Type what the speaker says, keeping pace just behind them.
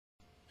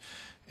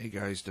Hey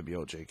guys,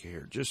 WLJK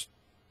here. Just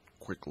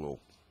quick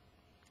little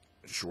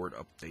short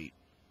update.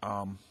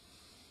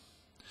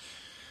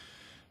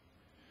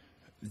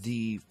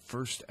 The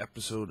first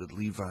episode of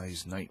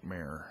Levi's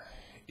Nightmare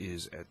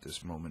is at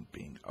this moment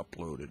being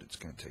uploaded. It's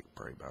going to take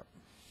probably about,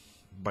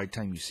 by the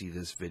time you see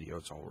this video,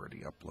 it's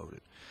already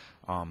uploaded.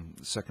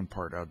 The second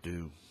part I'll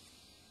do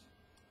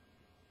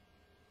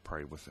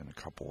probably within a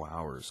couple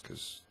hours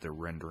because they're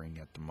rendering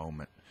at the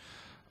moment.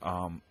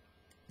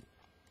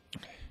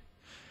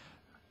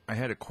 I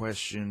had a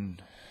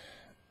question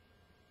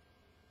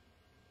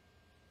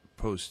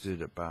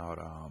posted about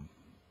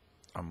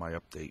on my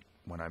update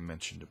when I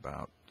mentioned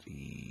about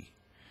the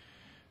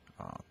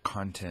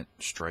content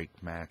strike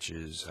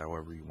matches,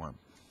 however you want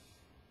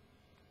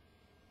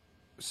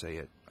to say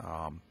it.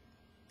 I'll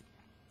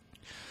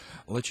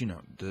let you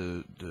know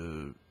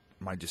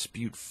my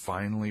dispute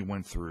finally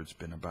went through. It's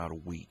been about a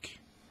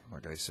week.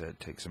 Like I said, it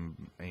takes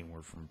them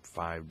anywhere from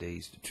 5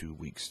 days to 2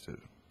 weeks to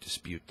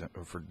dispute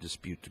for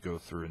dispute to go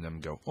through and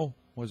them go, oh,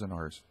 wasn't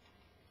ours.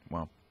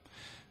 Well,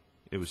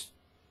 it was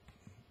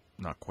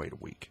not quite a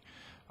week.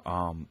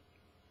 But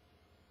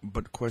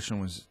the question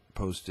was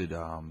posted,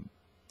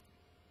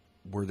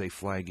 were they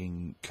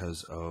flagging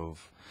because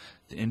of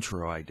the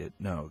intro I did?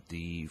 No,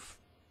 the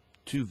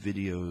two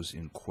videos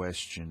in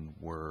question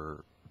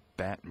were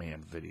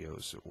Batman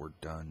videos that were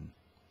done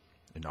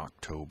in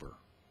October,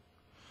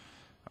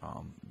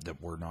 that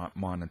were not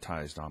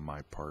monetized on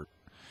my part.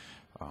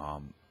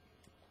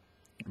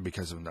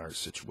 Because of our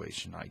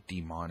situation, I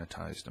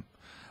demonetized them,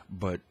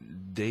 but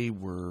they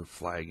were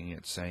flagging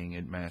it, saying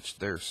it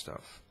matched their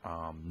stuff.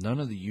 None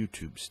of the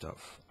YouTube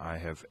stuff I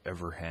have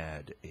ever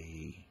had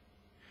a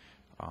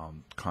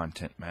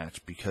content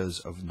match because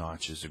of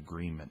Notch's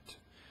agreement,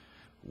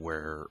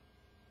 where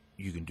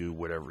you can do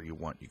whatever you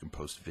want. You can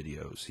post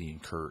videos. He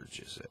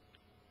encourages it.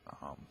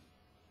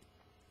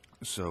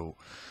 So,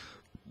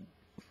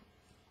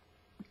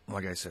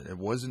 like I said, it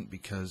wasn't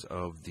because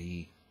of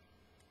the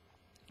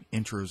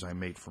intros I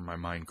made for my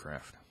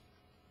Minecraft.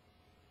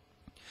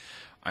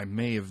 I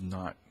may have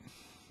not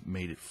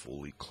made it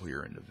fully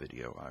clear in the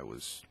video. I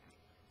was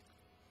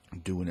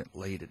doing it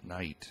late at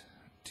night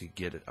to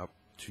get it up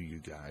to you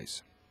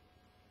guys.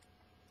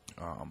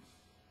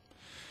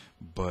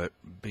 But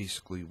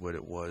basically what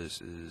it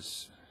was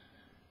is,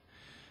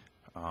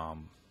 I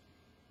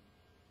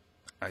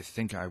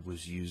think I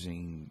was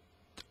using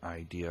the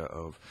idea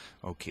of,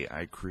 okay,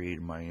 I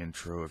created my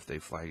intro. If they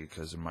flag it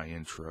because of my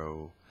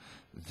intro,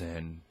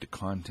 then the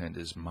content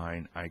is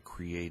mine. I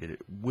created it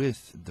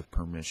with the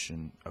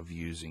permission of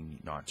using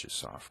Notch's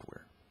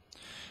software.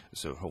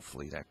 So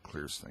hopefully that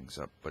clears things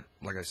up. But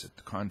like I said,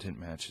 the content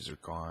matches are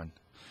gone.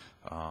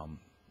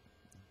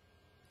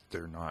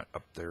 They're not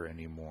up there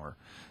anymore.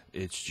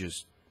 It's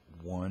just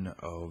one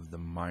of the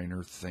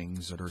minor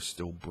things that are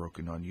still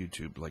broken on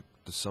YouTube, like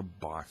the sub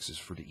boxes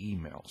for the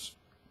emails.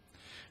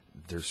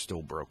 They're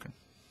still broken.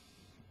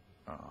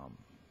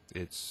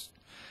 It's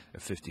a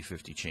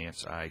 50-50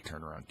 chance I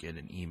turn around and get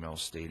an email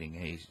stating,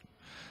 hey,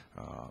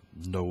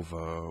 Nova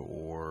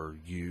or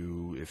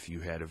you, if you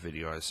had a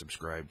video I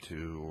subscribed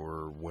to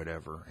or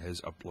whatever,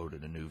 has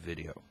uploaded a new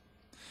video.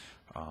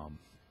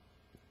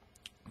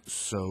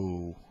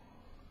 So,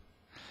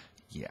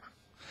 yeah.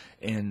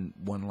 And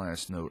one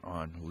last note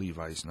on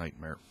Levi's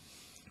Nightmare.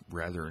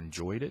 Rather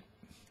enjoyed it.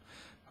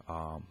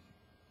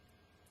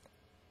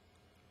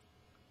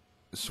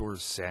 Sort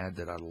of sad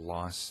that I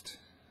lost,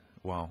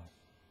 well,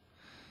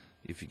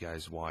 if you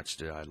guys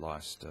watched it, I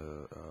lost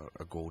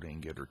a gold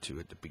ingot or two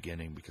at the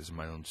beginning because of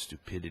my own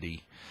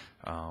stupidity.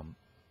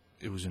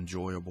 It was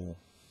enjoyable.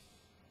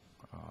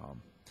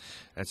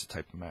 That's the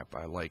type of map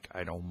I like.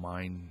 I don't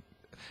mind.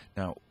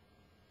 Now,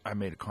 I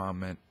made a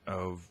comment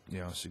of,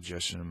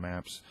 suggestion of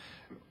maps.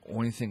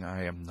 Only thing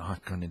I am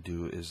not going to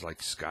do is like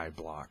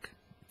Skyblock,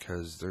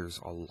 because there's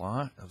a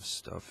lot of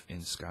stuff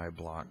in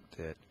Skyblock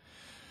that,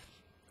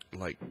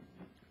 like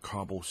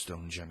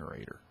cobblestone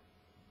generator.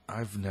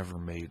 I've never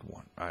made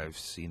one. I've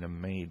seen them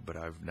made, but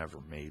I've never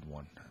made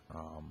one.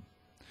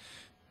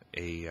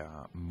 A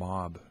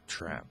mob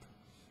trap.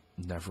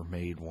 Never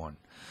made one.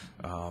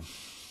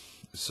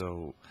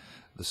 So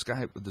the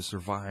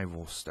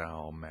survival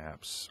style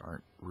maps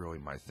aren't really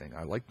my thing.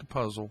 I like the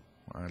puzzle.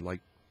 I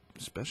like,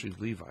 especially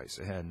Levi's.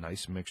 It had a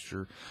nice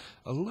mixture,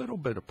 a little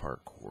bit of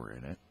parkour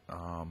in it.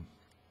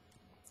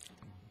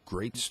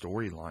 Great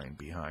storyline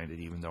behind it,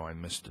 even though I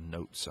missed a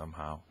note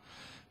somehow.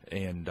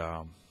 And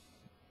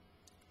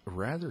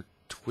rather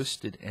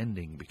twisted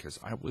ending, because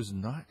I was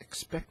not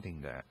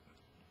expecting that,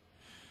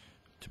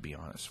 to be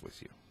honest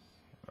with you.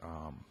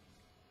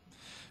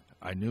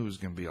 I knew it was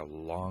going to be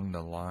along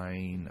the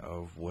line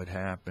of what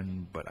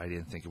happened, but I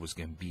didn't think it was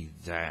going to be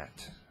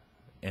that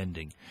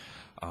ending.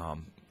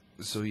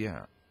 So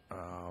yeah,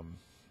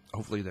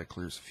 hopefully that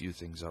clears a few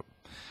things up.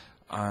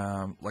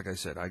 Like I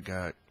said,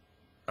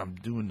 I'm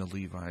doing the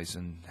Levi's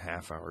in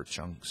half-hour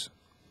chunks,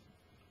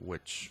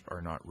 which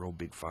are not real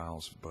big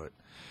files, but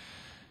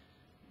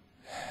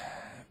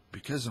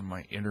because of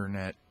my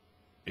internet,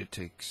 it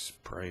takes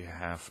probably a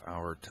half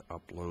hour to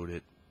upload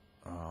it.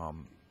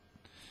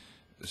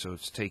 So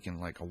it's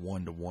taking like a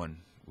 1-to-1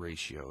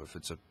 ratio. If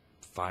it's a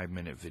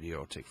 5-minute video,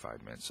 it'll take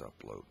 5 minutes to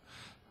upload.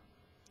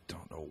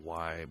 Don't know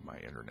why my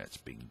internet's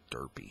being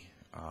derpy.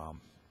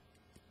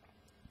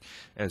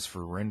 As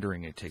for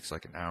rendering, it takes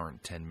like 1 hour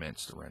and 10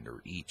 minutes to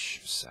render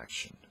each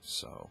section.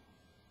 So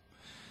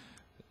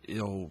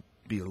it'll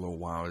be a little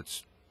while.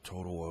 It's a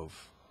total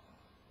of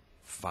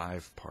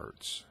 5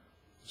 parts.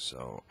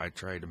 So I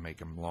tried to make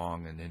them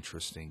long and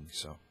interesting.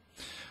 So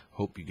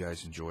hope you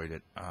guys enjoyed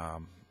it.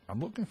 I'm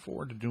looking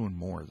forward to doing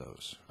more of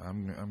those.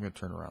 I'm going to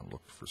turn around and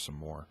look for some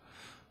more.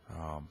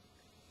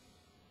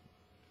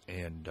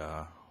 And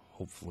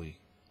hopefully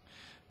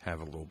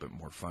have a little bit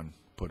more fun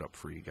put up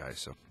for you guys.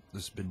 So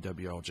this has been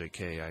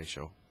WLJK. I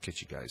shall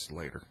catch you guys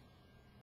later.